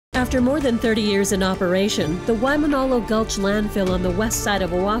After more than 30 years in operation, the Waimānalo Gulch Landfill on the west side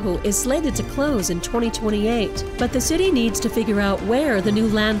of Oʻahu is slated to close in 2028. But the city needs to figure out where the new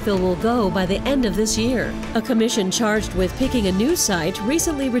landfill will go by the end of this year. A commission charged with picking a new site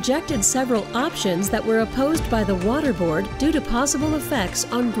recently rejected several options that were opposed by the Water Board due to possible effects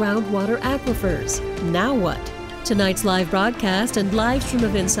on groundwater aquifers. Now what? Tonight's live broadcast and live stream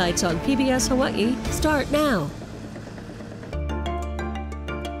of Insights on PBS Hawaii start now.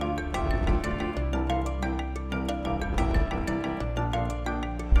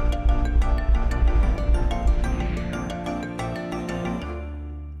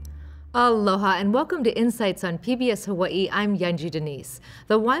 Aloha and welcome to Insights on PBS Hawaii. I'm Yanji Denise.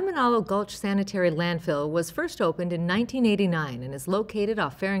 The Waimānalo Gulch Sanitary Landfill was first opened in 1989 and is located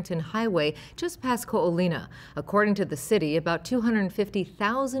off Farrington Highway just past Ko'olina. According to the city, about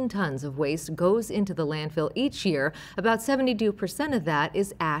 250,000 tons of waste goes into the landfill each year. About 72% of that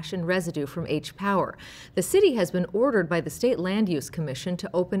is ash and residue from H-Power. The city has been ordered by the State Land Use Commission to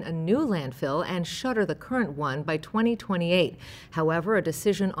open a new landfill and shutter the current one by 2028. However, a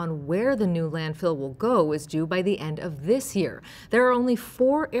decision on where the new landfill will go is due by the end of this year. There are only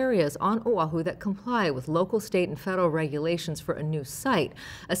 4 areas on Oʻahu that comply with local, state, and federal regulations for a new site.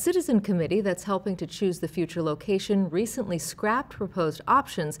 A citizen committee that's helping to choose the future location recently scrapped proposed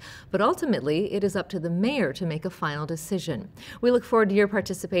options, but ultimately it is up to the mayor to make a final decision. We look forward to your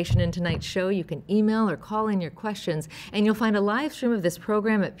participation in tonight's show. You can email or call in your questions, and you'll find a live stream of this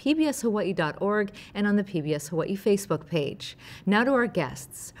program at pbshawaii.org and on the PBS Hawaii Facebook page. Now to our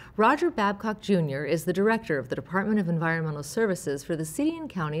guests. Roger Babcock Jr. is the director of the Department of Environmental Services for the City and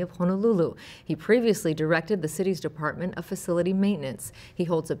County of Honolulu. He previously directed the city's Department of Facility Maintenance. He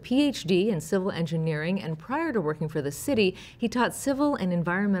holds a PhD in civil engineering, and prior to working for the city, he taught civil and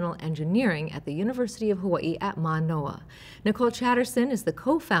environmental engineering at the University of Hawaii at Manoa. Nicole Chatterson is the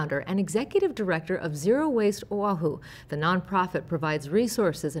co-founder and executive director of Zero Waste Oʻahu. The nonprofit provides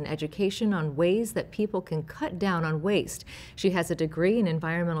resources and education on ways that people can cut down on waste. She has a degree in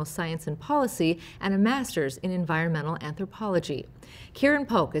environmental science and policy and a master's in environmental anthropology.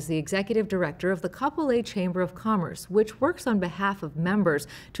 Kiran is the executive director of the Kapolei Chamber of Commerce, which works on behalf of members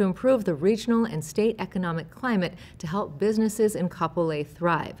to improve the regional and state economic climate to help businesses in Kapolei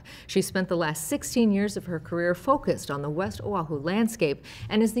thrive. She spent the last 16 years of her career focused on the West Oʻahu landscape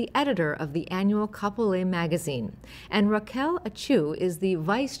and is the editor of the annual Kapolei magazine. And Racquel Achiu is the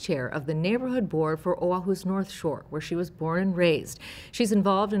vice chair of the neighborhood board for Oahu's North Shore, where she was born and raised. She's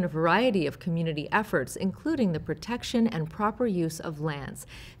involved in a variety of community efforts, including the protection and proper use of lands.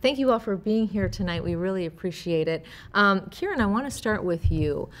 Thank you all for being here tonight. We really appreciate it. Kiran, I want to start with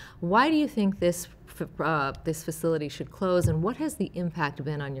you. Why do you think this facility should close, and what has the impact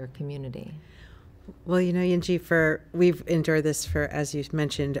been on your community? Well, you know, Yinji, we've endured this for, as you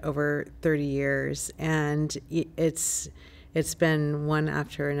mentioned, over 30 years, and it's been one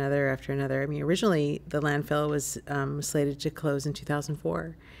after another after another. I mean, originally the landfill was slated to close in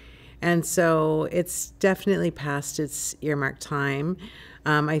 2004. And so it's definitely past its earmarked time.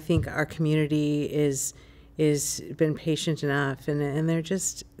 I think our community is been patient enough, and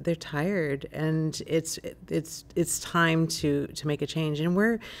they're tired, and it's time to make a change. And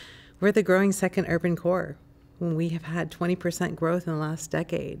we're the growing second urban core. We have had 20% growth in the last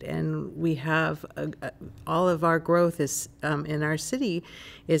decade, and we have all of our growth is in our city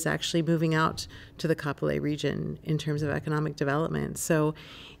is actually moving out to the Kapolei region in terms of economic development. So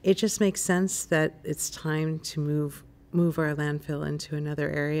it just makes sense that it's time to move our landfill into another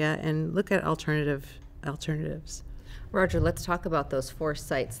area and look at alternatives. Roger, let's talk about those 4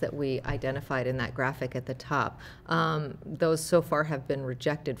 sites that we identified in that graphic at the top. Those so far have been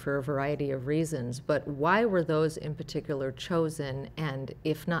rejected for a variety of reasons, but why were those in particular chosen, and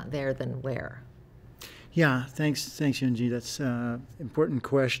if not there, then where? Yeah, thanks, Yunji. That's an important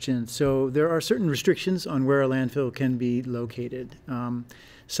question. So there are certain restrictions on where a landfill can be located.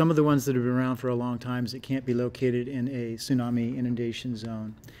 Some of the ones that have been around for a long time is it can't be located in a tsunami inundation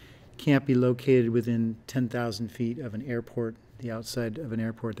zone. Can't be located within 10,000 feet of an airport, the outside of an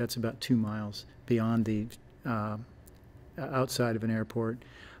airport. That's about 2 miles beyond the outside of an airport.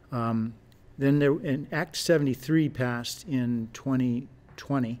 Then Act 73 passed in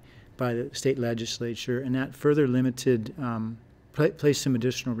 2020 by the state legislature, and that further limited, placed some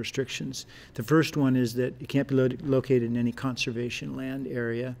additional restrictions. The first one is that it can't be located in any conservation land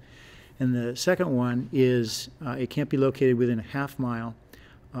area. And the second one is it can't be located within a half mile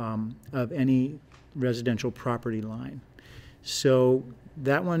of any residential property line. So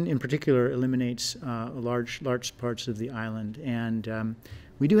that one in particular eliminates large parts of the island. And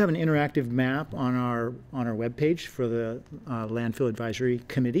we do have an interactive map on our webpage for the Landfill Advisory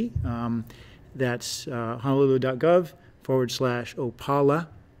Committee. That's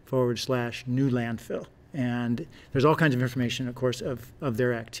honolulu.gov/opala/new landfill. And there's all kinds of information, of course, of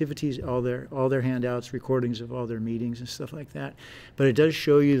their activities, all their handouts, recordings of all their meetings and stuff like that. But it does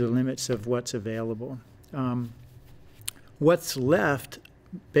show you the limits of what's available. What's left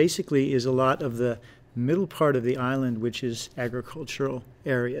basically is a lot of the middle part of the island, which is agricultural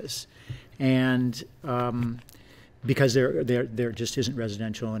areas. And because there just isn't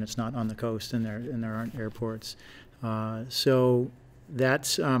residential, and it's not on the coast, and there aren't airports. So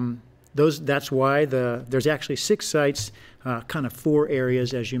that's why there's actually 6 sites, kind of 4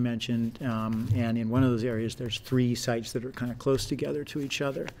 areas, as you mentioned, and in one of those areas there's 3 sites that are kind of close together to each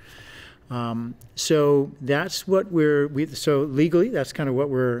other. So that's what so legally that's kind of what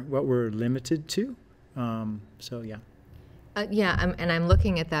we're limited to. So yeah. And I'm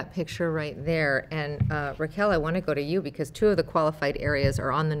looking at that picture right there. And Racquel, I want to go to you because 2 of the qualified areas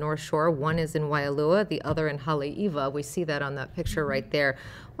are on the North Shore. One is in Waialua, the other in Haleiwa. We see that on that picture right there.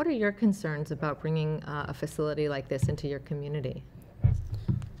 What are your concerns about bringing a facility like this into your community?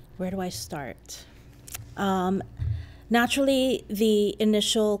 Where do I start? Naturally, the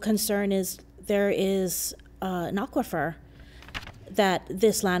initial concern is there is an aquifer that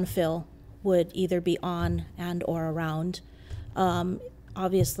this landfill would either be on and or around.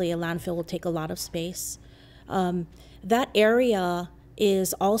 Obviously, a landfill will take a lot of space. That area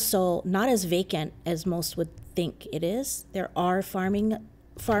is also not as vacant as most would think it is. There are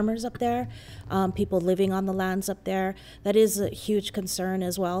farmers up there, people living on the lands up there. That is a huge concern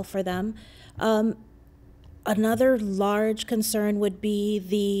as well for them. Another large concern would be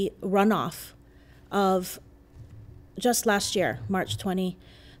the runoff of just last year, March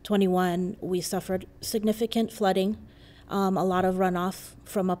 2021, we suffered significant flooding. A lot of runoff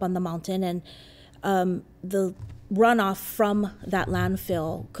from up on the mountain, and the runoff from that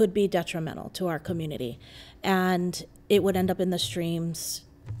landfill could be detrimental to our community, and it would end up in the streams,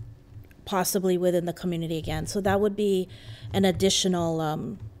 possibly within the community again. So that would be an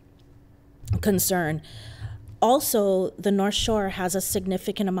additional concern. Also, the North Shore has a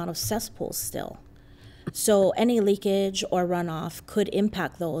significant amount of cesspools still. So any leakage or runoff could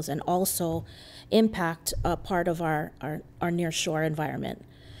impact those and also impact a part of our near shore environment.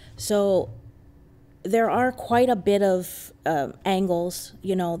 So there are quite a bit of angles,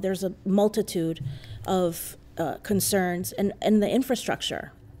 there's a multitude of concerns and the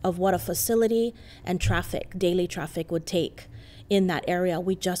infrastructure of what a facility and daily traffic would take in that area.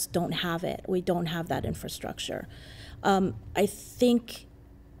 We just don't have it. We don't have that infrastructure. I think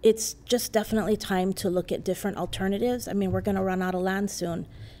it's just definitely time to look at different alternatives. I mean, we're going to run out of land soon,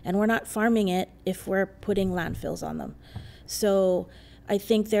 and we're not farming it if we're putting landfills on them. So I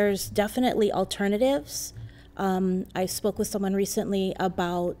think there's definitely alternatives. I spoke with someone recently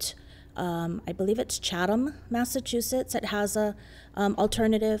about, I believe it's Chatham, Massachusetts. It has a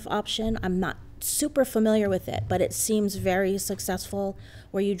alternative option. I'm not super familiar with it, but it seems very successful,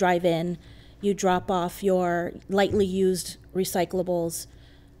 where you drive in, you drop off your lightly used recyclables,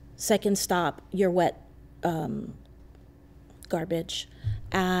 second stop, your wet garbage,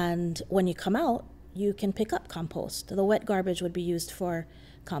 and when you come out, you can pick up compost. The wet garbage would be used for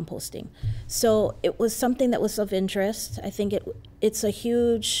composting. So it was something that was of interest. I think it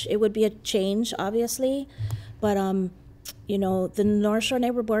would be a change, obviously, but the North Shore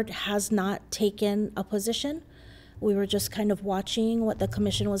Neighbor Board has not taken a position. We were just kind of watching what the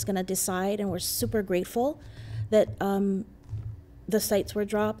commission was going to decide, and we're super grateful that the sites were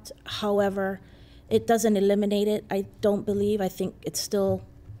dropped. However, it doesn't eliminate it, I don't believe. I think it's still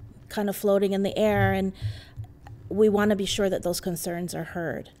kind of floating in the air, and we want to be sure that those concerns are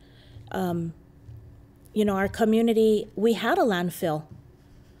heard. Our community, we had a landfill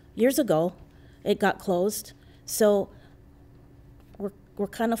years ago. It got closed. So we're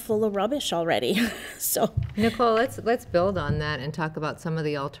kind of full of rubbish already. So Nicole, let's build on that and talk about some of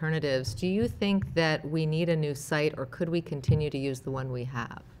the alternatives. Do you think that we need a new site, or could we continue to use the one we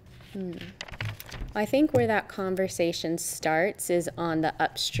have? I think where that conversation starts is on the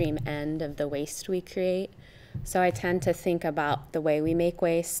upstream end of the waste we create. So I tend to think about the way we make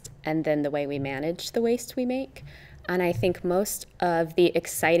waste and then the way we manage the waste we make. And I think most of the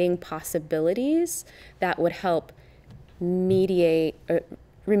exciting possibilities that would help remediate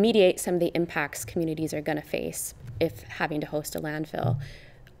some of the impacts communities are going to face if having to host a landfill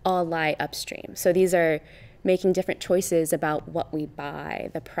all lie upstream. So these are making different choices about what we buy,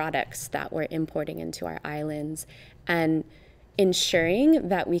 the products that we're importing into our islands, and ensuring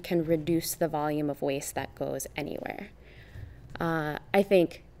that we can reduce the volume of waste that goes anywhere. I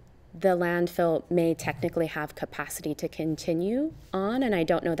think the landfill may technically have capacity to continue on, and I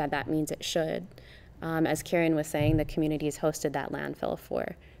don't know that that means it should. As Kiran was saying, the community's hosted that landfill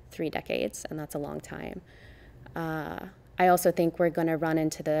for 3 decades, and that's a long time. I also think we're going to run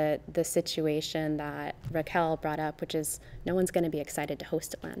into the situation that Racquel brought up, which is no one's going to be excited to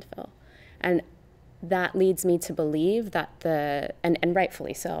host a landfill. And that leads me to believe that and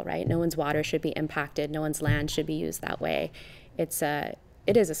rightfully so, right? No one's water should be impacted. No one's land should be used that way.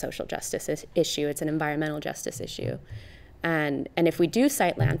 It is a social justice issue. It's an environmental justice issue. And if we do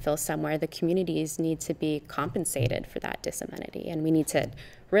site landfills somewhere, the communities need to be compensated for that disamenity. And we need to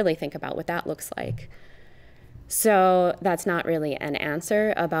really think about what that looks like. So that's not really an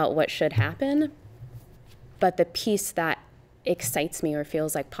answer about what should happen. But the piece that excites me or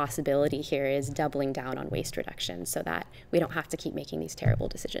feels like possibility here is doubling down on waste reduction so that we don't have to keep making these terrible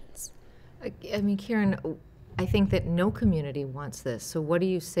decisions. I mean, Kiran, I think that no community wants this. So what do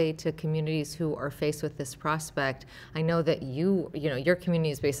you say to communities who are faced with this prospect? I know that your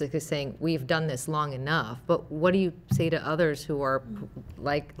community is basically saying, we've done this long enough, but what do you say to others who are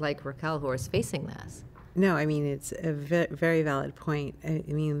like Racquel, who are facing this? No, I mean, it's a very valid point. I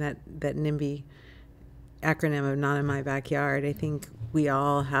mean, that NIMBY acronym of not in my backyard, I think we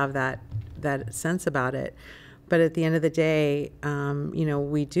all have that sense about it. But at the end of the day,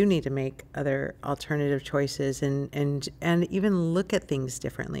 we do need to make other alternative choices and even look at things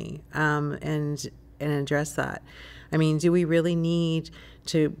differently and address that. I mean, do we really need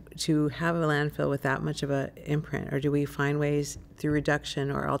to have a landfill with that much of an imprint, or do we find ways through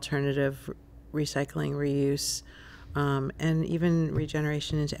reduction or alternative recycling, reuse, and even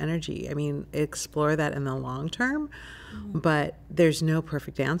regeneration into energy? I mean, explore that in the long term, but there's no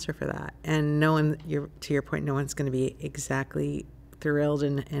perfect answer for that. And no one, to your point, no one's going to be exactly thrilled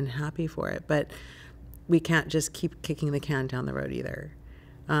and happy for it. But we can't just keep kicking the can down the road either,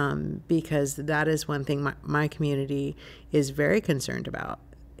 because that is one thing my community is very concerned about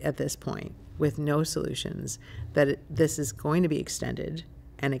at this point, with no solutions, that this is going to be extended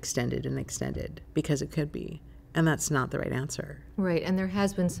and extended and extended, because it could be. And that's not the right answer. Right, and there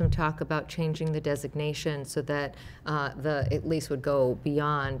has been some talk about changing the designation so that at least would go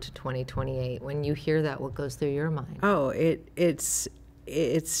beyond 2028. When you hear that, what goes through your mind? Oh, it's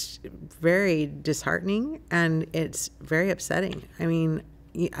very disheartening, and it's very upsetting. I mean,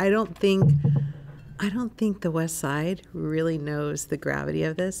 I don't think the West Side really knows the gravity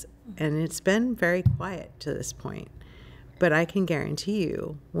of this, and it's been very quiet to this point. But I can guarantee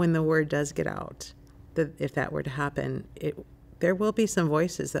you, when the word does get out, that if that were to happen, there will be some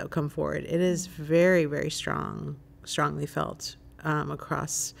voices that will come forward. It is very, very strongly felt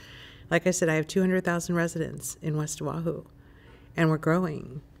across. Like I said, I have 200,000 residents in West Oʻahu, and we're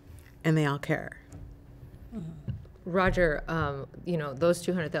growing, and they all care. Roger, those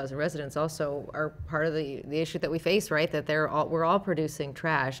 200,000 residents also are part of the issue that we face, right? That we're all producing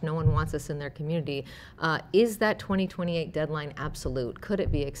trash. No one wants us in their community. Is that 2028 deadline absolute? Could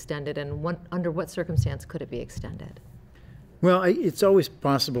it be extended, and under what circumstance could it be extended? Well, it's always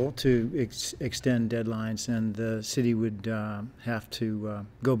possible to extend deadlines, and the city would have to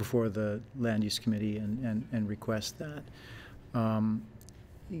go before the Land Use Committee and request that.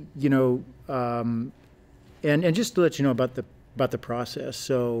 And just to let you know about the process,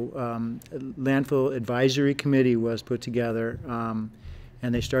 so Landfill Advisory Committee was put together,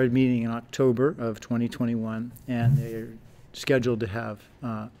 and they started meeting in October of 2021, and they're scheduled to have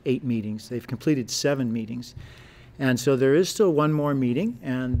 8 meetings. They've completed 7 meetings, and so there is still one more meeting,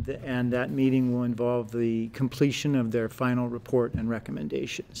 and that meeting will involve the completion of their final report and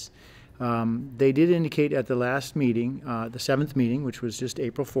recommendations. They did indicate at the last meeting, the 7th meeting, which was just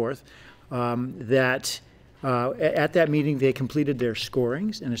April 4th, that at that meeting, they completed their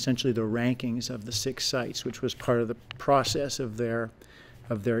scorings and essentially the rankings of the 6 sites, which was part of the process of their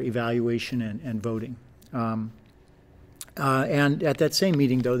evaluation and voting. And at that same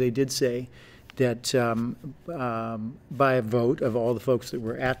meeting, though, they did say that by a vote of all the folks that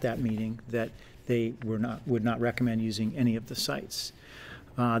were at that meeting, that they would not recommend using any of the sites.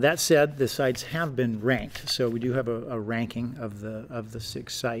 That said, the sites have been ranked, so we do have a ranking of the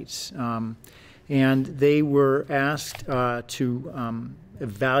 6 sites. And they were asked to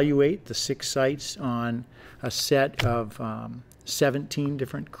evaluate the 6 sites on a set of 17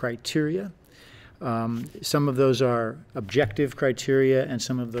 different criteria. Some of those are objective criteria, and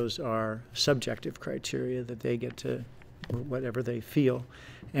some of those are subjective criteria that they get to whatever they feel.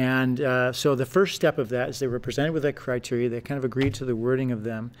 And so the first step of that is they were presented with that criteria. They kind of agreed to the wording of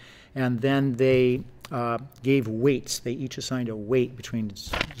them. And then they gave weights. They each assigned a weight between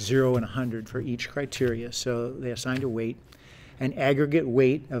 0 and 100 for each criteria. So they assigned a weight. An aggregate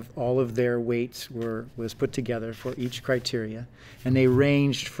weight of all of their weights was put together for each criteria. And they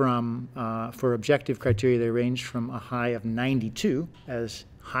ranged from, for objective criteria, they ranged from a high of 92 as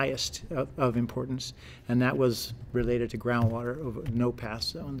highest of importance, and that was related to groundwater, of no pass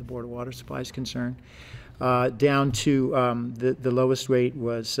zone, the Board of Water Supply is concerned, down to the lowest rate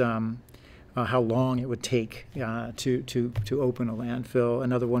was how long it would take to open a landfill.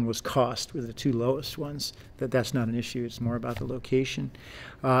 Another one was cost, were the two lowest ones. That's not an issue, it's more about the location.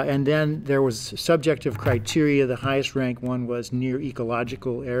 And then there was subjective criteria. The highest ranked one was near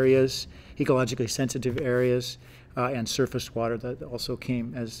ecological areas, ecologically sensitive areas, and surface water that also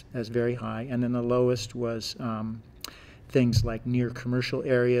came as very high. And then the lowest was things like near commercial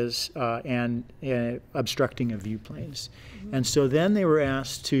areas and obstructing of view planes. Mm-hmm. And so then they were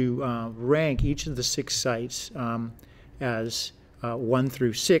asked to rank each of the 6 sites as 1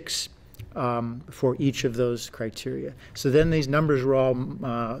 through 6 for each of those criteria. So then these numbers were all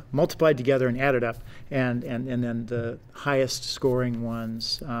multiplied together and added up, and then the highest scoring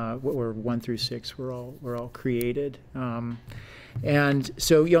ones, were 1 through 6, were all created. And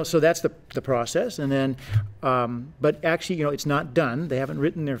so, so that's the process. And then, but actually, it's not done. They haven't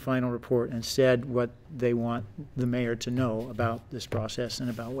written their final report and said what they want the mayor to know about this process and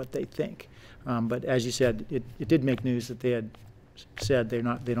about what they think. But as you said, it did make news that they had said they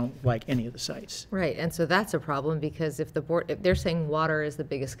don't like any of the sites. Right, and so that's a problem, because if they're saying water is the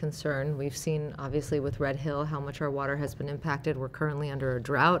biggest concern, we've seen obviously with Red Hill how much our water has been impacted. We're currently under a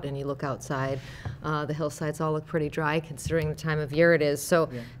drought, and you look outside, the hillsides all look pretty dry considering the time of year it is. So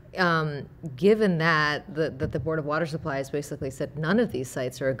given that the Board of Water Supply has basically said none of these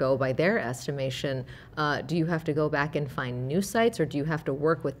sites are a go by their estimation, do you have to go back and find new sites, or do you have to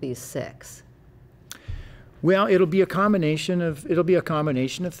work with these 6? Well, it'll be a combination of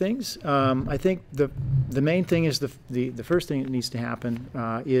things. I think the main thing is the first thing that needs to happen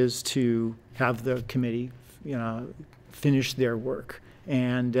is to have the committee, finish their work,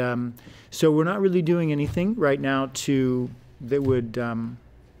 and so we're not really doing anything right now that would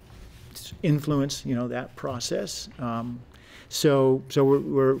influence that process. So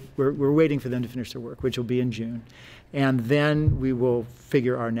we're waiting for them to finish their work, which will be in June. And then we will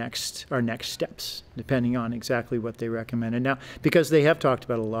figure our next steps, depending on exactly what they recommended. Now, because they have talked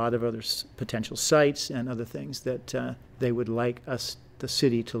about a lot of other potential sites and other things that they would like us, the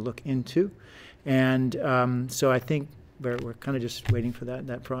city, to look into. And so I think we're kind of just waiting for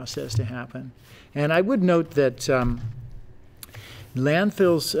that process to happen. And I would note that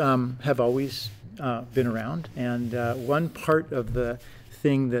landfills have always been around. And one part of the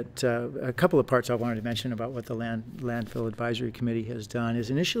thing that a couple of parts I wanted to mention about what the Landfill Advisory Committee has done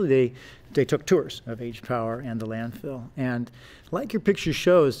is initially they took tours of H Power and the landfill, and like your picture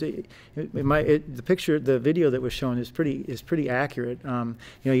shows, the video that was shown is pretty accurate.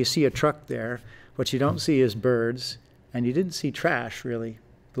 You see a truck there. What you don't see is birds, and you didn't see trash really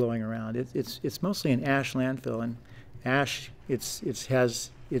blowing around. It's mostly an ash landfill, and ash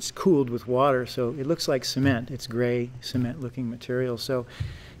it's cooled with water, so it looks like cement. It's gray cement-looking material. So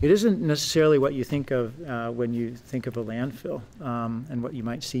it isn't necessarily what you think of when you think of a landfill and what you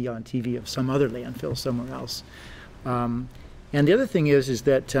might see on TV of some other landfill somewhere else. And the other thing is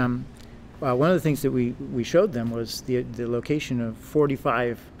that one of the things that we showed them was the location of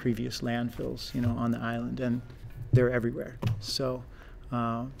 45 previous landfills, on the island, and they're everywhere. So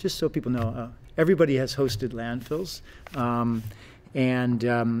just so people know, everybody has hosted landfills. And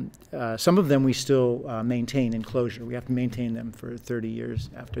some of them we still maintain in closure. We have to maintain them for 30 years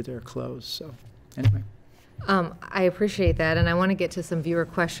after they're closed. So anyway. I appreciate that, and I want to get to some viewer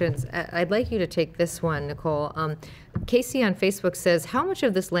questions. I'd like you to take this one, Nicole. Casey on Facebook says, how much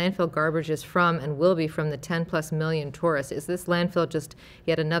of this landfill garbage is from and will be from the 10+ million tourists? Is this landfill just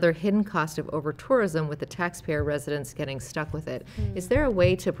yet another hidden cost of over-tourism with the taxpayer residents getting stuck with it? Is there a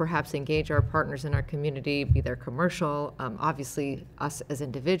way to perhaps engage our partners in our community, be they commercial, obviously us as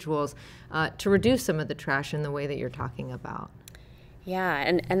individuals, to reduce some of the trash in the way that you're talking about? Yeah,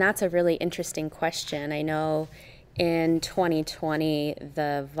 and that's a really interesting question. I know in 2020,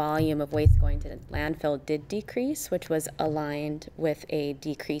 the volume of waste going to landfill did decrease, which was aligned with a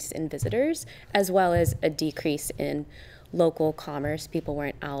decrease in visitors, as well as a decrease in local commerce. People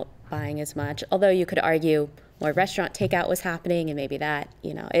weren't out buying as much, although you could argue more restaurant takeout was happening, and maybe that,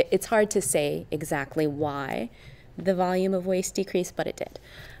 it's hard to say exactly why the volume of waste decreased, but it did.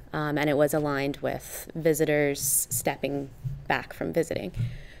 And it was aligned with visitors stepping back from visiting.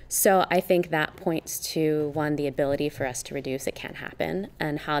 So I think that points to, one, the ability for us to reduce, it can happen,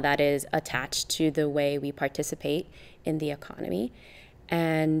 and how that is attached to the way we participate in the economy.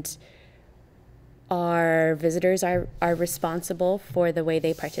 And our visitors are responsible for the way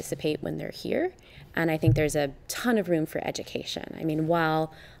they participate when they're here. And I think there's a ton of room for education. I mean,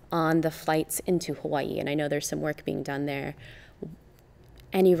 while on the flights into Hawaii, and I know there's some work being done there,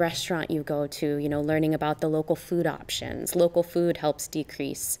 any restaurant you go to, you know, learning about the local food options. Local food helps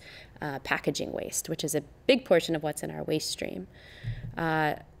decrease packaging waste, which is a big portion of what's in our waste stream.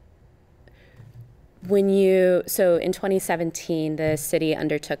 So in 2017, the city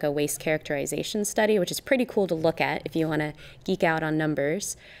undertook a waste characterization study, which is pretty cool to look at if you want to geek out on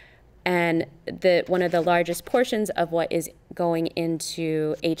numbers. And one of the largest portions of what is going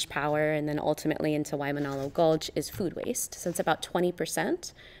into H-Power and then ultimately into Waimānalo Gulch is food waste. So it's about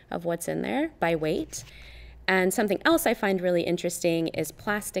 20% of what's in there by weight. And something else I find really interesting is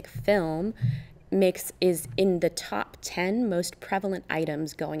plastic film is in the top 10 most prevalent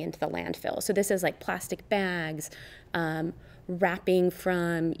items going into the landfill. So this is like plastic bags, wrapping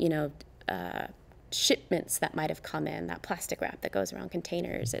from, shipments that might have come in, that plastic wrap that goes around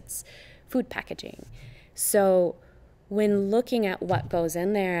containers, it's food packaging. So when looking at what goes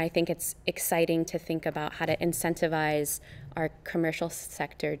in there, I think it's exciting to think about how to incentivize our commercial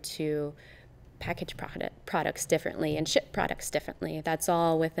sector to package products differently and ship products differently. That's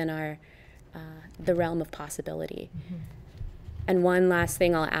all within our the realm of possibility. Mm-hmm. And one last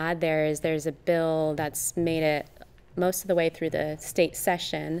thing I'll add there is there's a bill that's made it most of the way through the state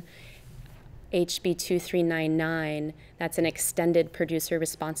session, HB 2399, that's an extended producer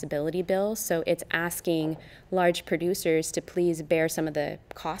responsibility bill. So it's asking large producers to please bear some of the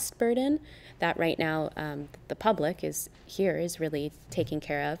cost burden that right now the public is really taking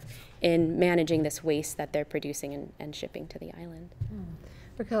care of in managing this waste that they're producing and shipping to the island.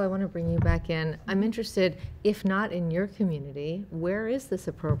 Racquel, I want to bring you back in. I'm interested, if not in your community, where is this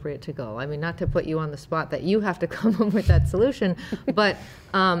appropriate to go? I mean, not to put you on the spot that you have to come up with that solution, but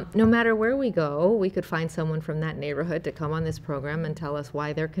no matter where we go, we could find someone from that neighborhood to come on this program and tell us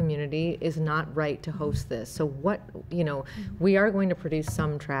why their community is not right to host this. So we are going to produce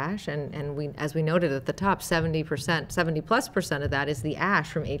some trash, and we, as we noted at the top, 70+% of that is the ash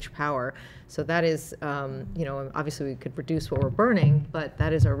from H-Power. So that is, obviously we could reduce what we're burning, but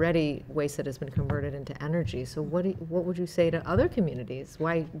that is already waste that has been converted into energy. So what would you say to other communities?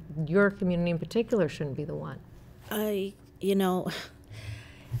 Why your community in particular shouldn't be the one?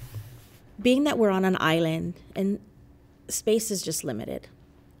 Being that we're on an island and space is just limited,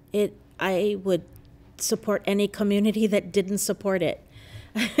 I would support any community that didn't support it.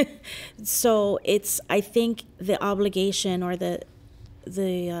 So I think the obligation or the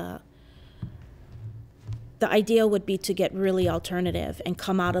idea would be to get really alternative and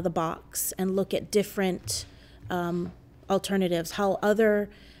come out of the box and look at different alternatives, how other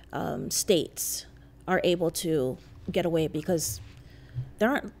states are able to get away, because there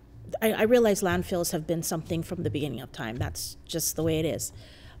aren't, I realize landfills have been something from the beginning of time. That's just the way it is.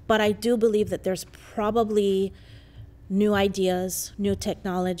 But I do believe that there's probably new ideas, new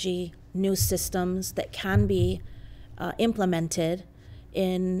technology, new systems that can be implemented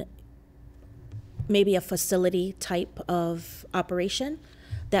in maybe a facility type of operation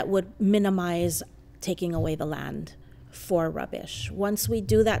that would minimize taking away the land for rubbish. Once we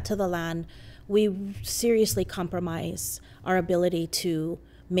do that to the land, we seriously compromise our ability to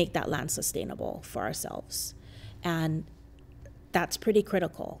make that land sustainable for ourselves. And that's pretty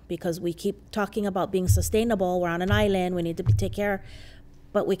critical, because we keep talking about being sustainable. We're on an island, we need to take care,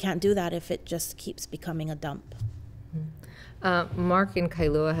 but we can't do that if it just keeps becoming a dump. Mark in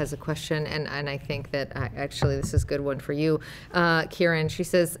Kailua has a question, and I think that actually this is a good one for you, Kiran.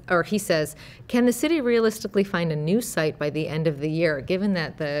 He says, can the city realistically find a new site by the end of the year, given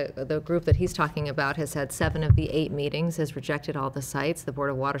that the group that he's talking about has had 7 of the 8 meetings, has rejected all the sites, the Board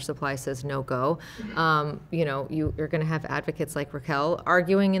of Water Supply says no go. You're going to have advocates like Racquel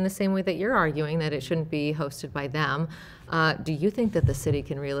arguing in the same way that you're arguing that it shouldn't be hosted by them. Do you think that the city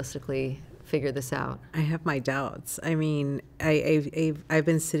can realistically figure this out? I have my doubts. I mean, I've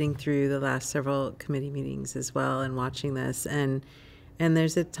been sitting through the last several committee meetings as well and watching this, and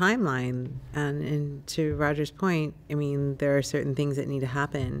there's a timeline. And to Roger's point, I mean, there are certain things that need to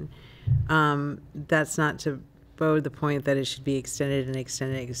happen. That's not to bow the point that it should be extended and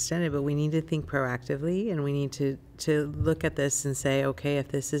extended and extended, but we need to think proactively, and we need to look at this and say, okay, if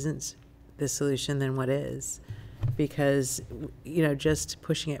this isn't the solution, then what is? Because just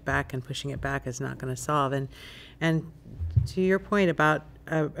pushing it back is not going to solve. And to your point about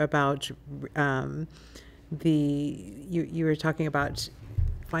you were talking about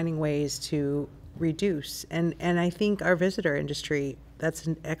finding ways to reduce. And I think our visitor industry, that's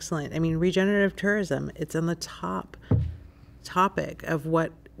an excellent, I mean, regenerative tourism, it's on the top topic of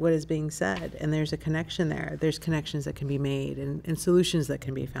what is being said, and there's a connection there. There's connections that can be made and solutions that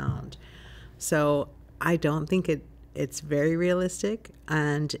can be found. So I don't think it's very realistic,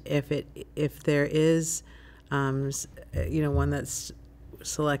 and if there is one that's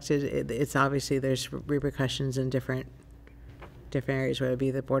selected, it's obviously there's repercussions in different areas, whether it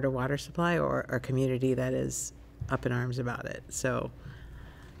be the board of water supply or a community that is up in arms about it. So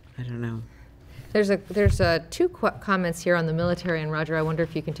I don't know. There's two comments here on the military, and Roger, I wonder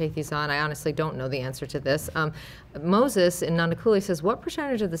if you can take these on. I honestly don't know the answer to this. Moses in Nanakuli says, what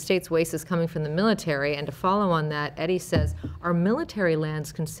percentage of the state's waste is coming from the military? And to follow on that, Eddie says, are military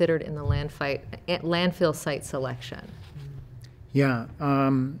lands considered in the landfill site selection? Yeah.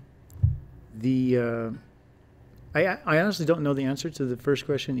 I honestly don't know the answer to the first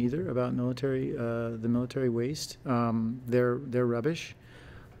question either about the military waste. They're rubbish.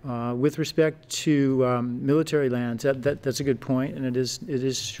 With respect to military lands, that's a good point, and it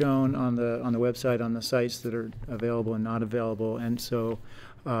is shown on the website on the sites that are available and not available, and so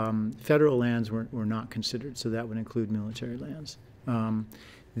federal lands were not considered, so that would include military lands.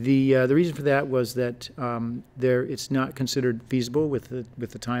 The reason for that was that it's not considered feasible with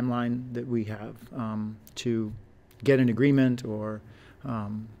the timeline that we have to get an agreement or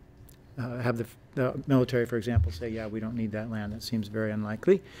have the military, for example, say, yeah, we don't need that land. That seems very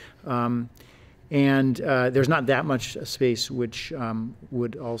unlikely. And there's not that much space which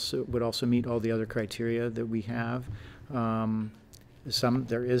would also meet all the other criteria that we have.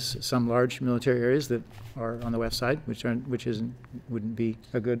 There is some large military areas that are on the west side, which wouldn't be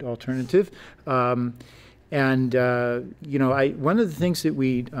a good alternative. One of the things that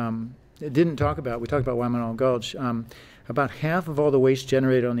we didn't talk about, we talked about Waimānalo Gulch. About half of all the waste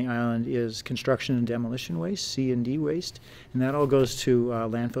generated on the island is construction and demolition waste, C&D waste, and that all goes to a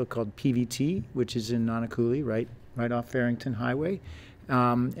landfill called PVT, which is in Nanakuli, right off Farrington Highway.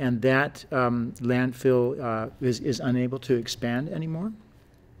 And that landfill is unable to expand anymore.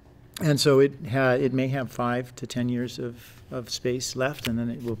 And so it may have 5 to 10 years of space left, and then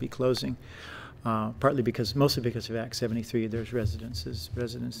it will be closing. Mostly because of Act 73, there's residences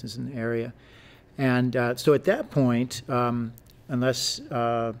in the area. And so at that point, unless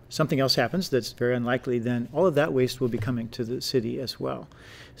something else happens that's very unlikely, then all of that waste will be coming to the city as well.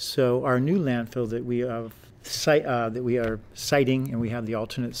 So our new landfill that we are siting, and we have the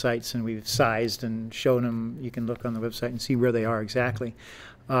alternate sites, and we've sized and shown them. You can look on the website and see where they are exactly.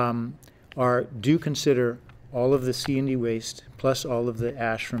 Do consider all of the C&D waste plus all of the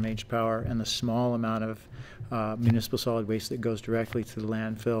ash from H-Power and the small amount of municipal solid waste that goes directly to the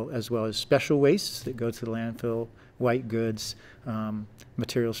landfill, as well as special wastes that go to the landfill, white goods,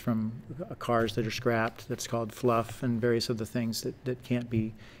 materials from cars that are scrapped, that's called fluff, and various other things that can't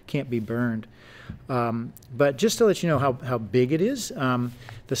be burned. But just to let you know how big it is,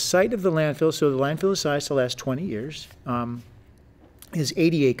 the site of the landfill, so the landfill is sized to last 20 years, is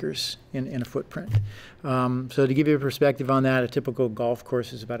 80 acres in a footprint. So to give you a perspective on that, a typical golf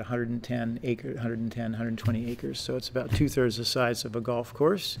course is about 120 acres. So it's about 2/3 the size of a golf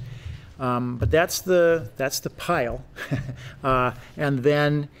course. But that's the pile. And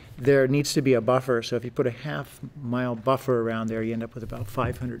then there needs to be a buffer. So if you put a half-mile buffer around there, you end up with about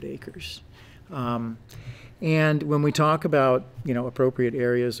 500 acres. And when we talk about appropriate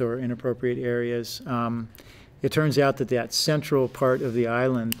areas or inappropriate areas, it turns out that central part of the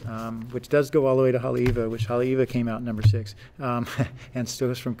island, which does go all the way to Haleiwa, which Haleiwa came out number 6, and still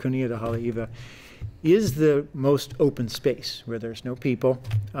goes from Kunia to Haleiwa, is the most open space where there's no people.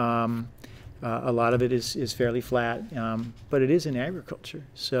 A lot of it is fairly flat, but it is in agriculture.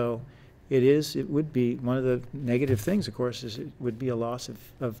 So it would be one of the negative things, of course, is it would be a loss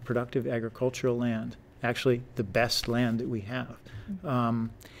of productive agricultural land, actually the best land that we have.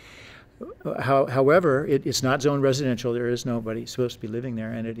 However, it's not zoned residential. There is nobody supposed to be living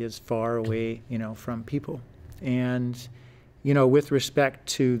there, and it is far away, from people. And, with respect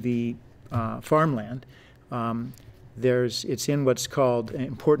to the farmland, it's in what's called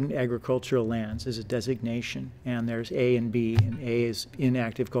important agricultural lands as a designation, and there's A and B, and A is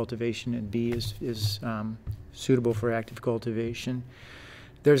inactive cultivation, and B is suitable for active cultivation.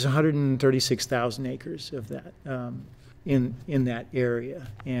 There's 136,000 acres of that. In that area,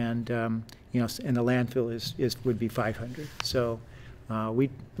 and and the landfill would be 500. So we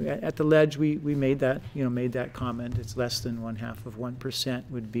at the ledge we made that comment. It's less than 0.5%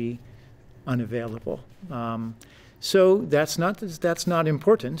 would be unavailable. So that's not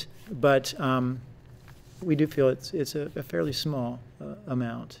important, but we do feel it's a fairly small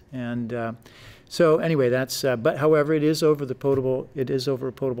amount. And so anyway, that's, but however, it is over a potable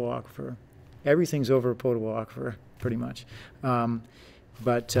aquifer. Everything's over a potable aquifer, pretty much.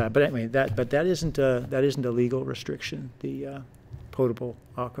 But anyway, that isn't a legal restriction, the potable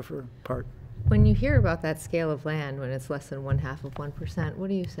aquifer part. When you hear about that scale of land, when it's less than 0.5%, what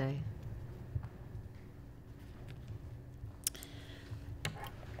do you say?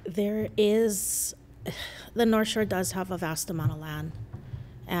 The North Shore does have a vast amount of land,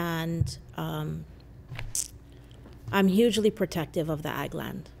 and I'm hugely protective of the ag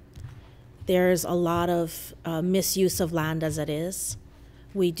land. There's a lot of misuse of land as it is.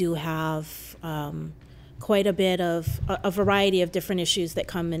 We do have quite a bit of a variety of different issues that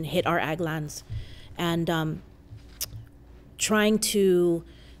come and hit our ag lands, and trying to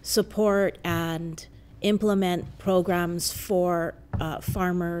support and implement programs for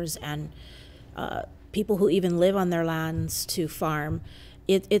farmers and people who even live on their lands to farm.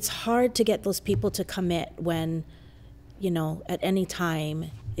 It's hard to get those people to commit when, at any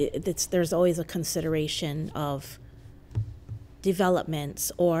time, there's always a consideration of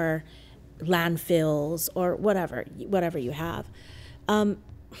developments or landfills or whatever you have.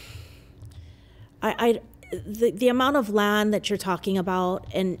 The amount of land that you're talking about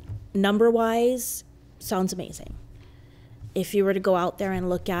and number-wise sounds amazing. If you were to go out there and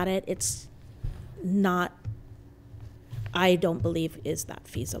look at it, it's not, I don't believe is that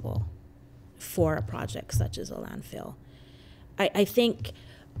feasible for a project such as a landfill. I think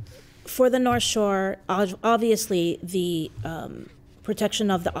for the North Shore, obviously the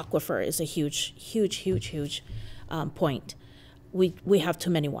protection of the aquifer is a huge point. We have too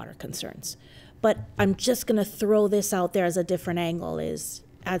many water concerns. But I'm just gonna throw this out there as a different angle, is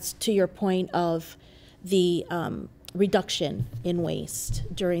as to your point of the reduction in waste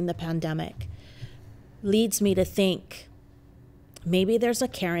during the pandemic, leads me to think maybe there's a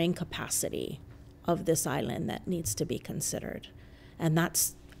carrying capacity of this island that needs to be considered. And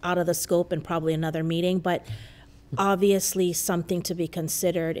that's out of the scope and probably another meeting, but obviously something to be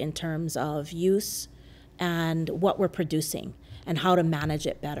considered in terms of use and what we're producing and how to manage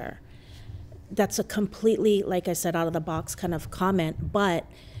it better. That's a completely, like I said, out of the box kind of comment, but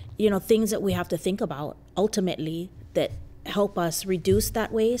things that we have to think about ultimately that help us reduce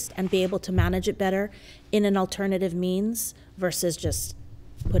that waste and be able to manage it better in an alternative means versus just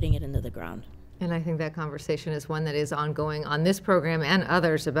putting it into the ground. And I think that conversation is one that is ongoing on this program and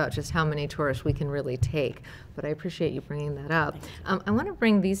others about just how many tourists we can really take. But I appreciate you bringing that up. I want to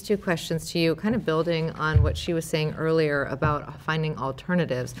bring these two questions to you, kind of building on what she was saying earlier about finding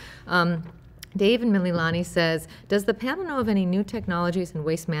alternatives. Dave in Mililani says, does the panel know of any new technologies in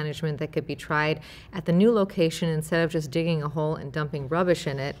waste management that could be tried at the new location instead of just digging a hole and dumping rubbish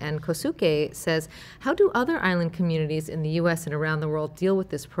in it? And Kosuke says, how do other island communities in the U.S. and around the world deal with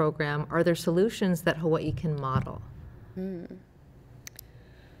this program? Are there solutions that Hawaii can model?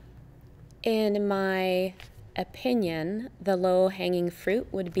 In my opinion, the low-hanging fruit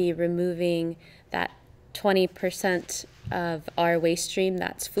would be removing that 20% of our waste stream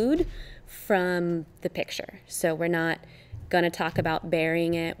that's food from the picture. So we're not going to talk about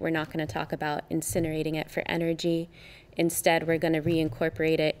burying it. We're not going to talk about incinerating it for energy. Instead, we're going to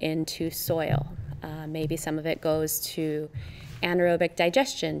reincorporate it into soil. Maybe some of it goes to anaerobic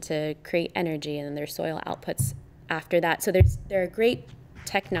digestion to create energy, and then there's soil outputs after that. So there are great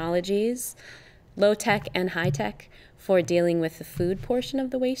technologies, low-tech and high-tech, for dealing with the food portion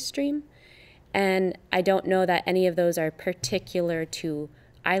of the waste stream. And I don't know that any of those are particular to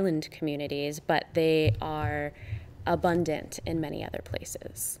island communities, but they are abundant in many other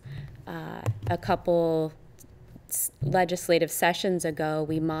places. A couple legislative sessions ago,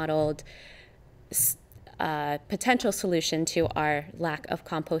 we modeled a potential solution to our lack of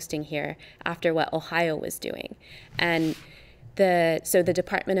composting here after what Ohio was doing. And so the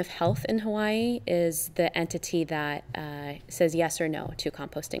Department of Health in Hawaii is the entity that says yes or no to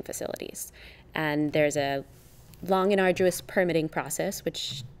composting facilities. And there's a long and arduous permitting process,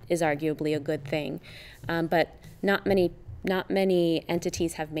 which is arguably a good thing, but not many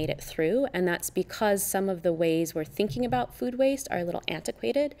entities have made it through, and that's because some of the ways we're thinking about food waste are a little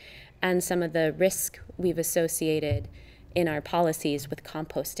antiquated, and some of the risk we've associated in our policies with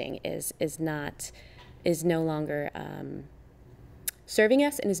composting is no longer serving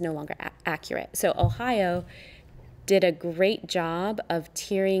us and is no longer accurate. So Ohio did a great job of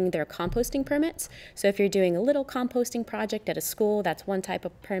tiering their composting permits. So if you're doing a little composting project at a school, that's one type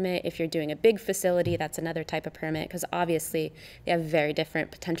of permit. If you're doing a big facility, that's another type of permit, because obviously they have very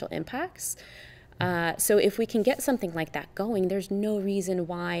different potential impacts. So if we can get something like that going, there's no reason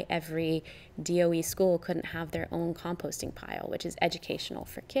why every DOE school couldn't have their own composting pile, which is educational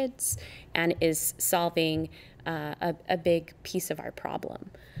for kids and is solving a big piece of our problem.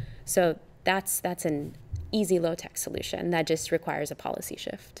 So that's an easy low-tech solution that just requires a policy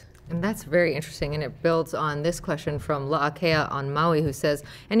shift. And that's very interesting, and it builds on this question from La'akea on Maui, who says,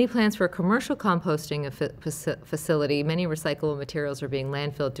 any plans for a commercial composting facility? Many recyclable materials are being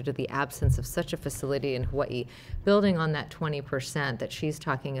landfilled due to the absence of such a facility in Hawaii. Building on that 20% that she's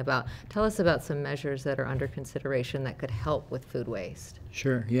talking about, tell us about some measures that are under consideration that could help with food waste.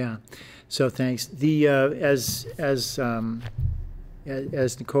 Sure, yeah. So thanks.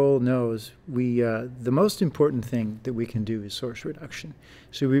 As Nicole knows, the most important thing that we can do is source reduction.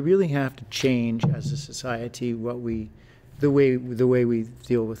 So we really have to change as a society the way we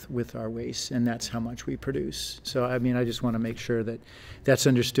deal with our waste, and that's how much we produce. So I mean, I just want to make sure that that's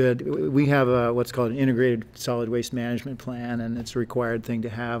understood. We have what's called an integrated solid waste management plan, and it's a required thing to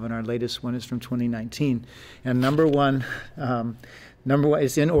have. And our latest one is from 2019. And number one,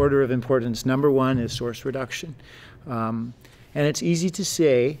 it's in order of importance. Number one is source reduction. And it's easy to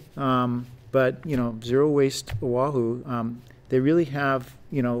say, but Zero Waste Oʻahu, they really have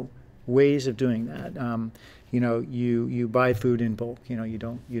ways of doing that. You buy food in bulk. You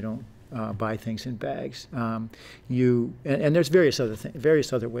don't buy things in bags. And there's various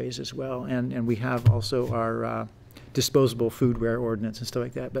other ways as well. And we have also our disposable foodware ordinance and stuff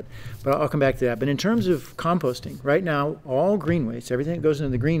like that. But I'll come back to that. But in terms of composting, right now all green waste, everything that goes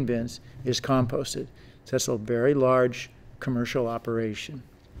into the green bins, is composted. So that's a very large commercial operation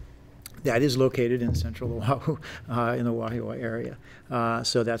that is located in central Oahu, in the Wahiawa area.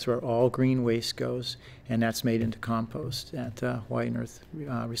 So that's where all green waste goes, and that's made into compost at Hawaiian Earth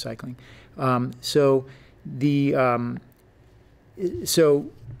Recycling. So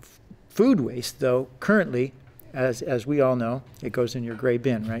food waste, though, currently, as we all know, it goes in your gray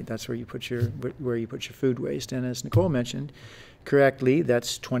bin, right? That's where you put your food waste. And as Nicole mentioned correctly,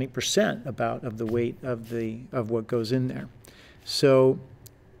 that's 20% about of the weight of what goes in there. So,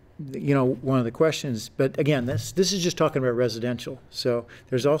 one of the questions, but again, this is just talking about residential. So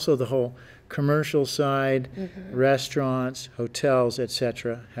there's also the whole commercial side, restaurants, hotels,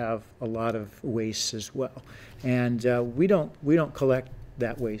 etc., have a lot of waste as well, and we don't collect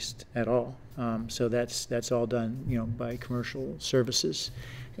that waste at all. So that's all done, by commercial services,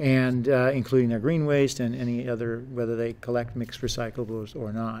 and including their green waste and any other, whether they collect mixed recyclables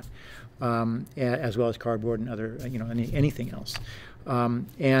or not, as well as cardboard and other, anything else.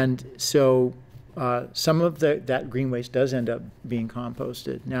 And so some of that green waste does end up being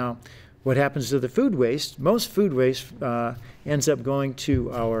composted. Now, what happens to the food waste? Most food waste ends up going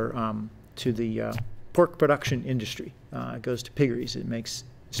to our to the pork production industry. It goes to piggeries.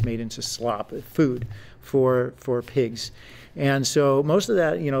 It's made into slop, food for pigs. And so most of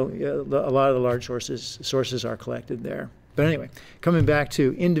that, a lot of the large sources are collected there. But anyway, coming back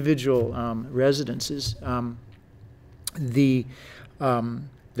to individual residences, the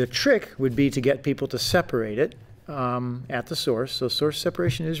trick would be to get people to separate it at the source. So source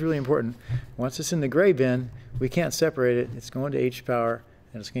separation is really important. Once it's in the gray bin, we can't separate it. It's going to H power,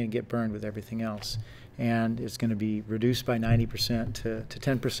 and it's going to get burned with everything else. And it's going to be reduced by 90% to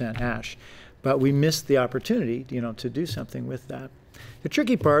 10% ash. But we missed the opportunity, to do something with that. The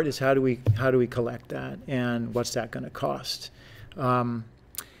tricky part is how do we collect that, and what's that going to cost?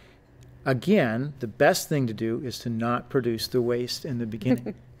 Again, the best thing to do is to not produce the waste in the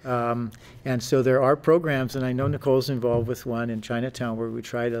beginning. And so there are programs, and I know Nicole's involved with one in Chinatown, where we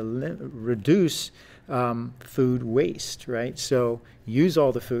try to reduce food waste, right? So use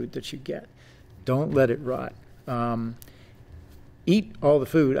all the food that you get. Don't let it rot. Eat all the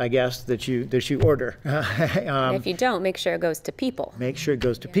food, I guess, that you order. And if you don't, make sure it goes to people. Make sure it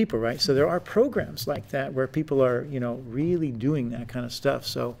goes to people, right? So there are programs like that where people are, really doing that kind of stuff.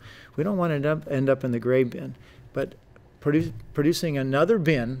 So we don't want to end up in the gray bin, but producing another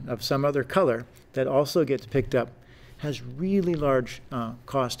bin of some other color that also gets picked up has really large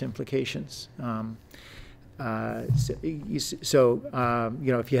cost implications. If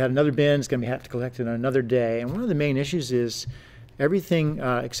you had another bin, it's going to have to collect it on another day. And one of the main issues is everything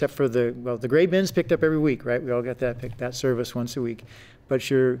except for the gray bin's picked up every week, right? We all got that service once a week. But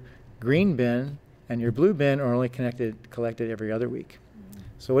your green bin and your blue bin are only collected every other week.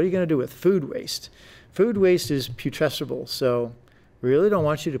 So what are you going to do with food waste? Food waste is putrescible, so we really don't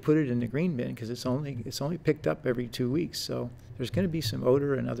want you to put it in the green bin because it's only picked up every 2 weeks. So there's going to be some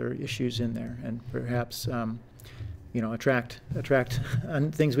odor and other issues in there, and perhaps attract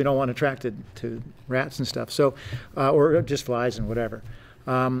things we don't want attracted to rats and stuff. So or just flies and whatever.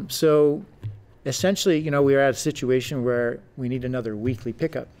 So essentially, you know, we are at a situation where we need another weekly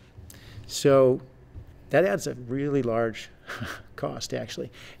pickup. So that adds a really large cost,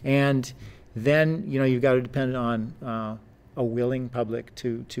 actually. And then, you know, you've got to depend on a willing public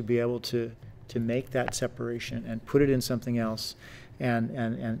to be able to make that separation and put it in something else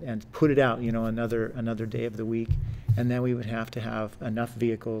and put it out, you know, another day of the week. And then we would have to have enough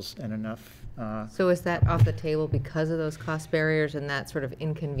vehicles and enough. So is that off the table because of those cost barriers and that sort of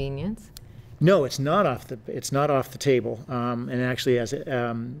inconvenience? No, it's not off the table. And actually, as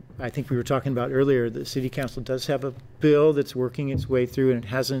I think we were talking about earlier, the City Council does have a bill that's working its way through, and it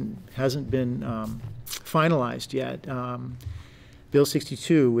hasn't been finalized yet. Bill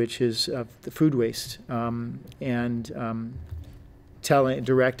 62, which is the food waste, and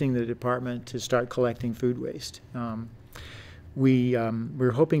directing the department to start collecting food waste.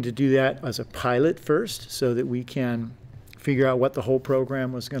 We're hoping to do that as a pilot first, so that we can figure out what the whole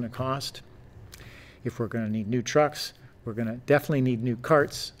program was going to cost. If we're going to need new trucks, we're going to definitely need new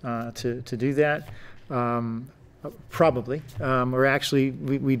carts to do that. Probably. Or actually,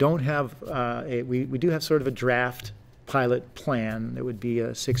 we don't have we do have sort of a draft pilot plan that would be a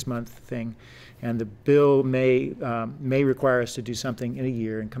 6-month thing, and the bill may require us to do something in a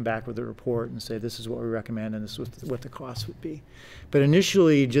year and come back with a report and say this is what we recommend and this is what the cost would be. But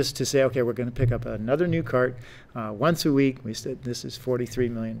initially, just to say, okay, we're going to pick up another new cart once a week. We said this is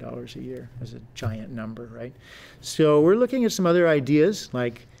 $43 million a year. That's a giant number, right? So we're looking at some other ideas,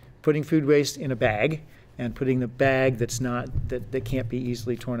 like putting food waste in a bag and putting the bag that can't be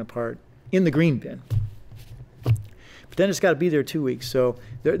easily torn apart in the green bin. But then it's got to be there 2 weeks. So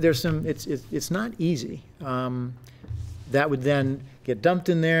there's some. It's not easy. That would then get dumped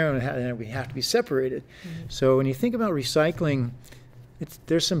in there, and we have to be separated. Mm-hmm. So when you think about recycling,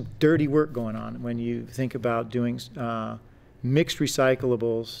 there's some dirty work going on when you think about doing mixed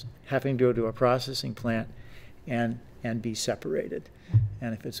recyclables, having to go to a processing plant, and be separated.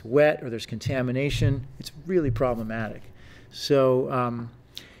 And if it's wet or there's contamination, it's really problematic. So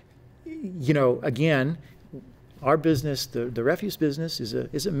you know, again, our business, the refuse business,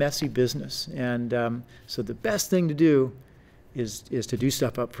 is a messy business, and so the best thing to do is to do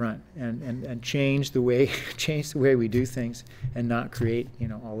stuff up front and change the way we do things, and not create, you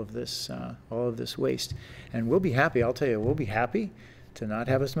know, all of this waste. And we'll be happy. I'll tell you, we'll be happy to not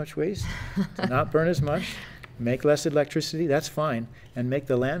have as much waste, to not burn as much, make less electricity. That's fine, and make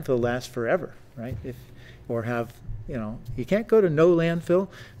the landfill last forever, right? Or have, you know, you can't go to no landfill,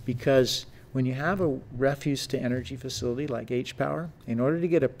 because when you have a refuse to energy facility like H-Power, in order to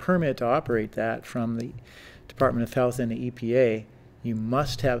get a permit to operate that from the Department of Health and the EPA, you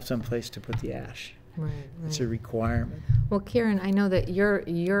must have some place to put the ash. Right. It's a requirement. Well, Kiran, I know that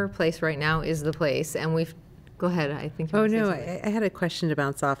your place right now is the place, and we've. Go ahead. I think. Oh no, I had a question to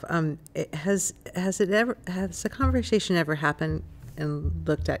bounce off. Has the conversation ever happened and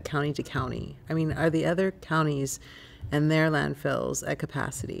looked at county to county? I mean, are the other counties and their landfills at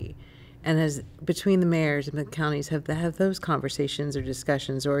capacity? And has, between the mayors and the counties, have those conversations or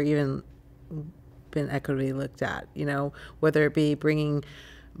discussions, or even been equitably looked at? You know, whether it be bringing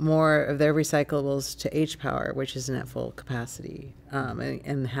more of their recyclables to H-Power, which isn't at full capacity,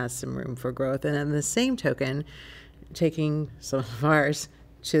 and has some room for growth, and on the same token, taking some of ours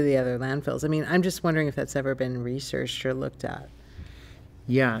to the other landfills. I mean, I'm just wondering if that's ever been researched or looked at.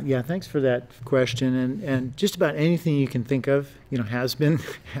 Yeah. Thanks for that question. And just about anything you can think of, you know, has been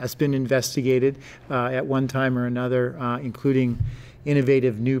investigated at one time or another, including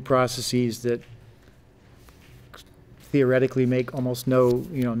innovative new processes that theoretically make almost no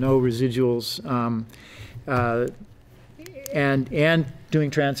residuals, and doing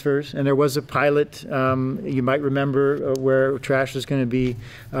transfers. And there was a pilot, you might remember, where trash was going to be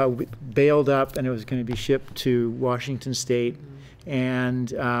baled up and it was going to be shipped to Washington State. And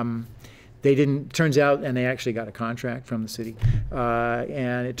they didn't, turns out, and they actually got a contract from the city,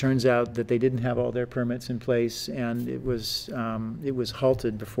 and it turns out that they didn't have all their permits in place, and it was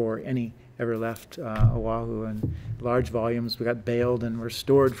halted before any ever left Oʻahu, and large volumes got baled and were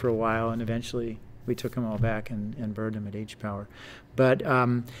stored for a while, and eventually we took them all back and burned them at H-Power. But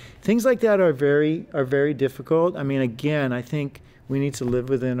things like that are very difficult. I mean, again, I think we need to live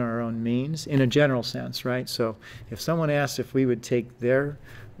within our own means in a general sense, right? So if someone asked if we would take their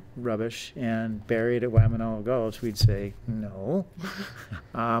rubbish and bury it at Waimānalo Gulch, we'd say no.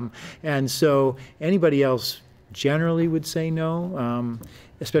 And so anybody else generally would say no,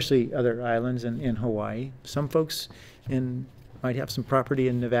 especially other islands in Hawaii. Some folks might have some property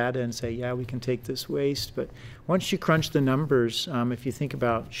in Nevada and say, yeah, we can take this waste. But once you crunch the numbers, if you think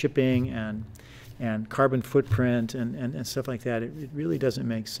about shipping and carbon footprint and stuff like that, it really doesn't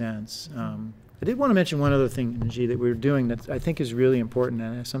make sense. I did want to mention one other thing, G, that we're doing that I think is really important,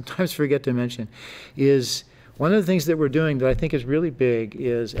 and I sometimes forget to mention, is one of the things that we're doing that I think is really big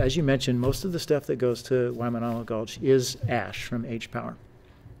is, as you mentioned, most of the stuff that goes to Waimānalo Gulch is ash from H-Power.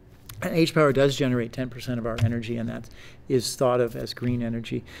 And H-Power does generate 10% of our energy, and that is thought of as green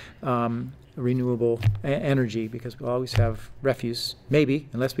energy, renewable energy, because we'll always have refuse, maybe,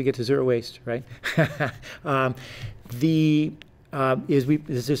 unless we get to zero waste, right?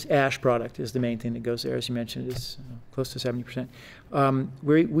 This ash product is the main thing that goes there, as you mentioned. It's close to 70%.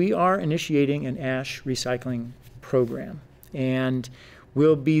 We are initiating an ash recycling program, and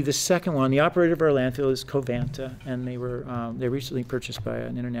we'll be the second one. The operator of our landfill is Covanta, and they recently purchased by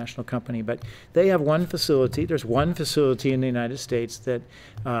an international company. But they have one facility. There's one facility in the United States that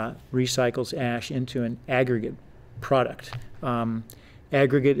recycles ash into an aggregate product.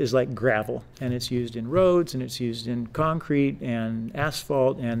 Aggregate is like gravel, and it's used in roads, and it's used in concrete and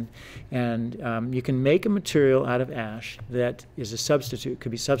asphalt, and you can make a material out of ash that is a substitute,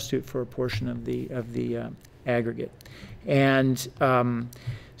 could be substitute for a portion of the aggregate. And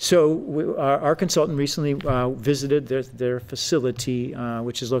so our consultant recently visited their facility,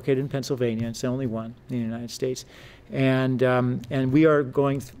 which is located in Pennsylvania. It's the only one in the United States, and we are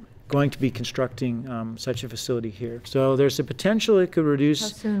going to be constructing such a facility here. So there's a potential it could reduce. How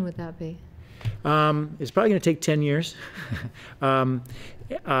soon would that be? It's probably going to take 10 years, but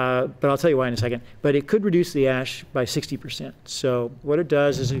I'll tell you why in a second. But it could reduce the ash by 60%. So what it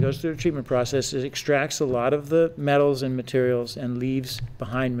does is it goes through the treatment process, it extracts a lot of the metals and materials and leaves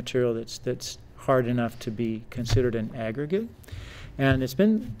behind material that's hard enough to be considered an aggregate. And it's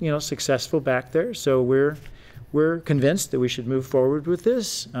been, successful back there. So we're convinced that we should move forward with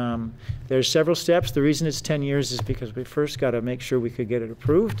this. There's several steps. The reason it's 10 years is because we first got to make sure we could get it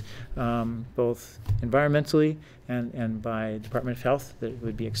approved, both environmentally and by Department of Health, that it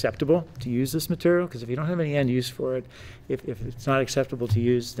would be acceptable to use this material. Because if you don't have any end use for it, if it's not acceptable to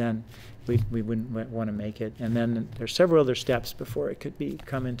use, then we wouldn't want to make it. And then there's several other steps before it could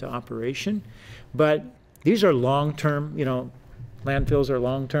come into operation. But these are long-term, landfills are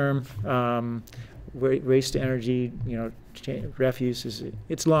long-term. Waste to energy, refuse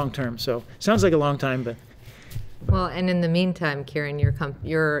it's long term. So sounds like a long time, but. Well, and in the meantime, Kiran,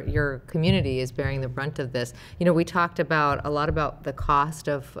 your community is bearing the brunt of this. We talked a lot about the cost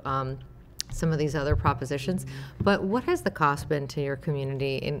of some of these other propositions, but what has the cost been to your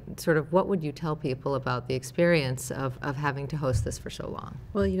community, and sort of what would you tell people about the experience of having to host this for so long?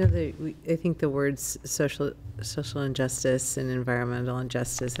 Well, I think the words social injustice and environmental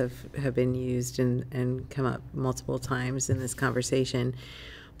injustice have been used and come up multiple times in this conversation,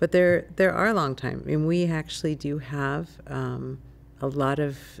 but there are long time. I mean, we actually do have all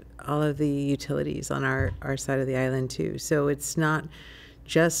of the utilities on our side of the island too. So it's not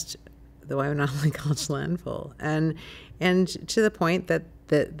just the Waimānalo Gulch Landfill, and to the point that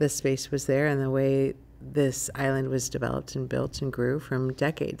the space was there and the way this island was developed and built and grew from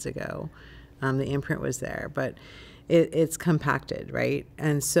decades ago, the imprint was there, but it's compacted, right?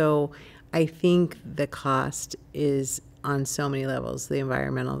 And so I think the cost is on so many levels: the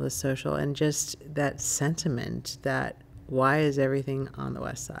environmental, the social, and just that sentiment that why is everything on the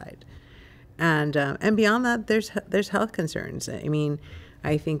west side? And beyond that, there's health concerns. I mean,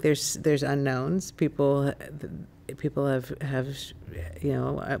 I think there's unknowns. People have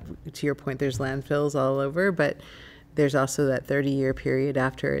to your point, there's landfills all over, but there's also that 30-year period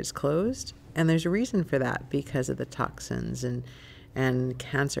after it's closed, and there's a reason for that because of the toxins and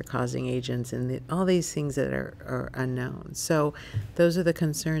cancer-causing agents and all these things that are unknown. So those are the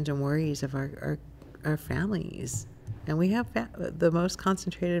concerns and worries of our families, and we have the most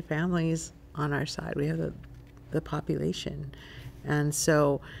concentrated families on our side. We have the population. And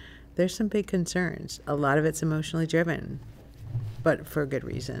so there's some big concerns. A lot of it's emotionally driven, but for a good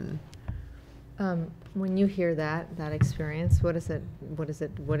reason. When you hear that experience, what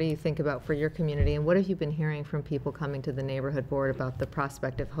do you think about for your community, and what have you been hearing from people coming to the neighborhood board about the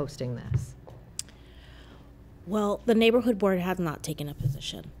prospect of hosting this? Well, the neighborhood board has not taken a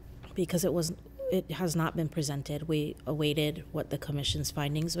position because it has not been presented. We awaited what the commission's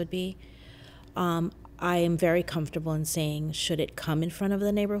findings would be. I am very comfortable in saying, should it come in front of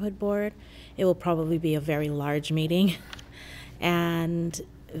the neighborhood board, it will probably be a very large meeting, and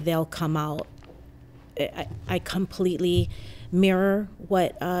they'll come out. I completely mirror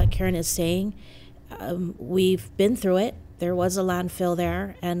what Kiran is saying. We've been through it. There was a landfill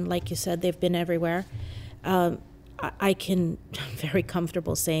there, and like you said, they've been everywhere. I'm very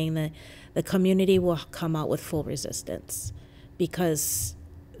comfortable saying that the community will come out with full resistance, because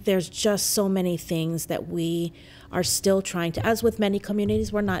there's just so many things that we are still trying to, as with many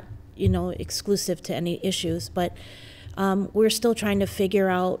communities, we're not exclusive to any issues, but we're still trying to figure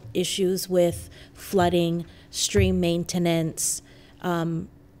out issues with flooding, stream maintenance,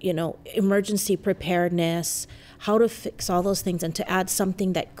 emergency preparedness, how to fix all those things, and to add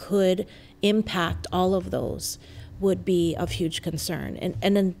something that could impact all of those would be of huge concern.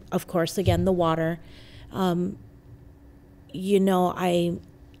 And then, of course, again, the water.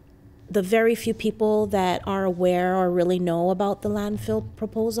 The very few people that are aware or really know about the landfill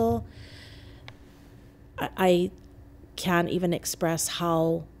proposal, I can't even express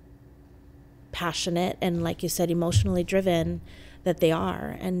how passionate and, like you said, emotionally driven that they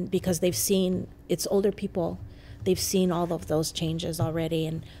are. And because they've seen, it's older people, they've seen all of those changes already,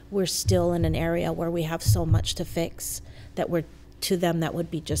 and we're still in an area where we have so much to fix that to them that would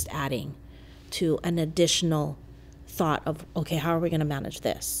be just adding to an additional thought of, okay, how are we going to manage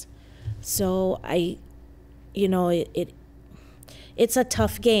this? So it's a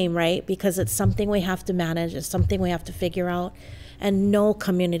tough game, right? Because it's something we have to manage, it's something we have to figure out, and no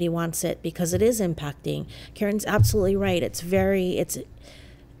community wants it because it is impacting. Kiran's absolutely right. It's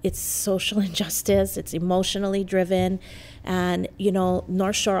social injustice, it's emotionally driven, and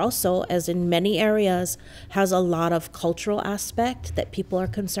North Shore also, as in many areas, has a lot of cultural aspect that people are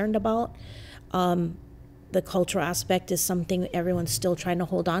concerned about. The cultural aspect is something everyone's still trying to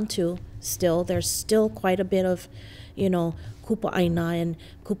hold on to. There's still quite a bit of, kupuaina and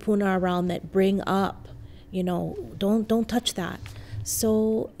kupuna around that bring up, don't touch that.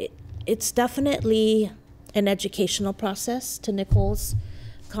 So it's definitely an educational process. To Nicole's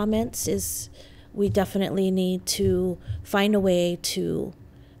comments, is we definitely need to find a way to.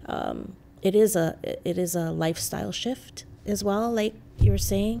 It is a lifestyle shift as well, like you were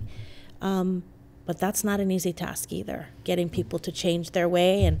saying. But that's not an easy task either, getting people to change their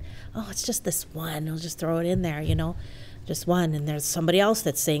way and, it's just this one, I'll just throw it in there, just one, and there's somebody else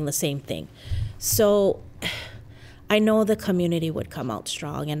that's saying the same thing. So I know the community would come out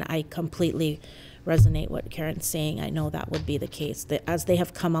strong, and I completely resonate what Kiran's saying. I know that would be the case, that as they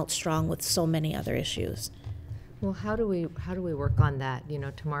have come out strong with so many other issues. Well, how do we work on that?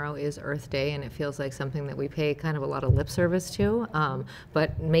 Tomorrow is Earth Day, and it feels like something that we pay kind of a lot of lip service to,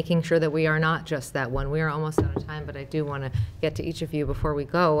 but making sure that we are not just that one. We are almost out of time, but I do want to get to each of you before we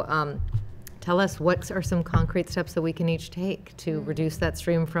go. Tell us, what are some concrete steps that we can each take to reduce that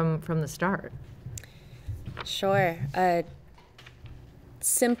stream from the start? Sure. A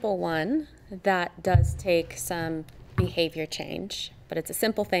simple one that does take some behavior change, but it's a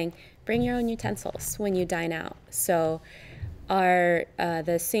simple thing. Bring your own utensils when you dine out. So the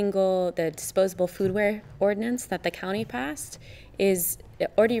disposable foodware ordinance that the county passed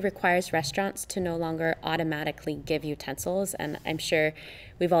it already requires restaurants to no longer automatically give utensils, and I'm sure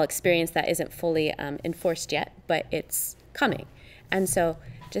we've all experienced that isn't fully enforced yet, but it's coming. And so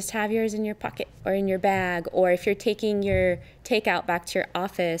just have yours in your pocket or in your bag, or if you're taking your takeout back to your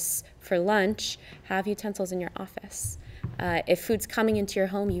office for lunch, have utensils in your office. If food's coming into your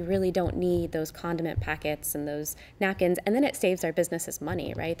home, you really don't need those condiment packets and those napkins, and then it saves our businesses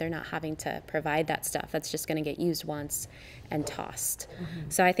money, right? They're not having to provide that stuff. That's just going to get used once and tossed. Mm-hmm.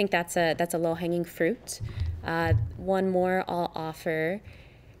 So I think that's a low-hanging fruit. One more I'll offer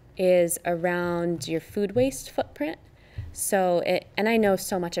is around your food waste footprint. And I know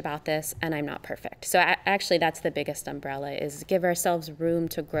so much about this, and I'm not perfect. So actually, that's the biggest umbrella, is give ourselves room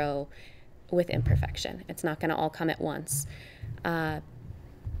to grow with imperfection. It's not going to all come at once. Buy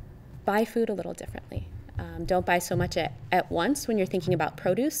food a little differently. Don't buy so much at once when you're thinking about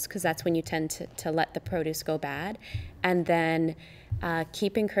produce, because that's when you tend to let the produce go bad. And then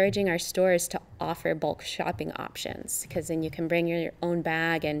keep encouraging our stores to offer bulk shopping options, because then you can bring your own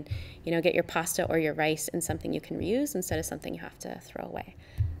bag and get your pasta or your rice in something you can reuse instead of something you have to throw away.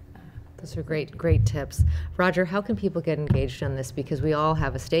 Those are great tips. Roger, how can people get engaged on this? Because we all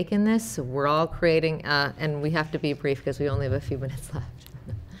have a stake in this. So we're all creating, and we have to be brief because we only have a few minutes left.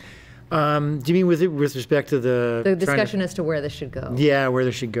 Do you mean with respect to the discussion as to where this should go? Yeah, where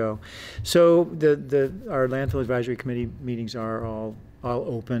this should go. So our landfill advisory committee meetings are all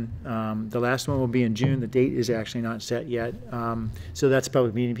open. The last one will be in June. The date is actually not set yet. So that's a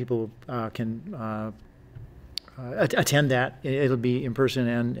public meeting. People can attend that. It'll be in person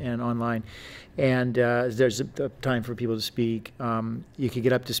and online. And there's a time for people to speak. You can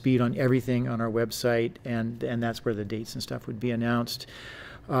get up to speed on everything on our website, and that's where the dates and stuff would be announced.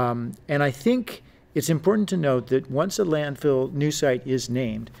 And I think it's important to note that once a landfill new site is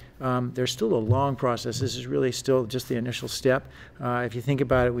named, there's still a long process. This is really still just the initial step. If you think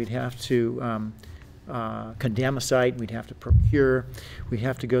about it, we'd have to condemn a site, we'd have to procure, we'd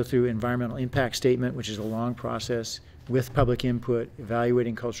have to go through environmental impact statement, which is a long process. with public input,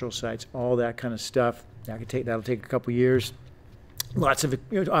 evaluating cultural sites, all that kind of stuff. That'll take a couple years. Lots of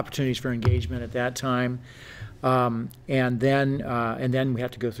opportunities for engagement at that time. And then we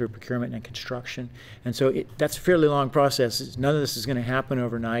have to go through procurement and construction. And so that's a fairly long process. None of this is going to happen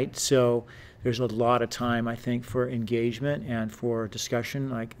overnight. So there's a lot of time, I think, for engagement and for discussion,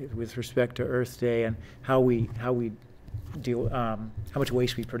 like with respect to Earth Day and how we deal, how much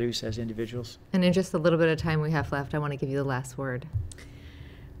waste we produce as individuals. And in just a little bit of time we have left, I want to give you the last word.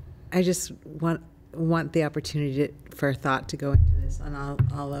 I just want the opportunity for thought to go into this on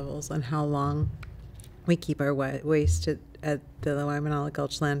all levels, on how long we keep our waste at the Waimānalo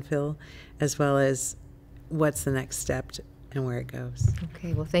Gulch Landfill, as well as what's the next step and where it goes.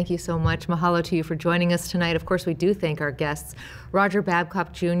 Okay, well, thank you so much. Mahalo to you for joining us tonight. Of course, we do thank our guests, Roger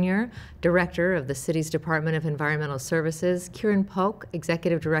Babcock Jr., Director of the City's Department of Environmental Services, Kiran Polk,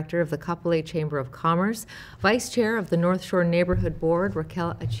 Executive Director of the Kapolei Chamber of Commerce, Vice Chair of the North Shore Neighborhood Board,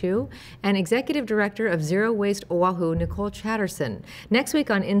 Racquel Achiu, and Executive Director of Zero Waste Oʻahu, Nicole Chatterson. Next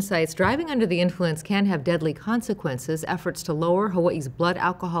week on Insights, driving under the influence can have deadly consequences. Efforts to lower Hawaii's blood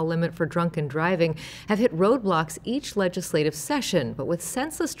alcohol limit for drunken driving have hit roadblocks each legislative session, but with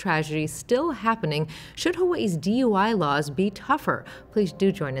senseless tragedies still happening, should Hawaii's DUI laws be tougher? Please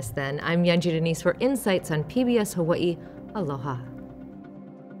do join us then. I'm Yanji Denise for Insights on PBS Hawaii. Aloha.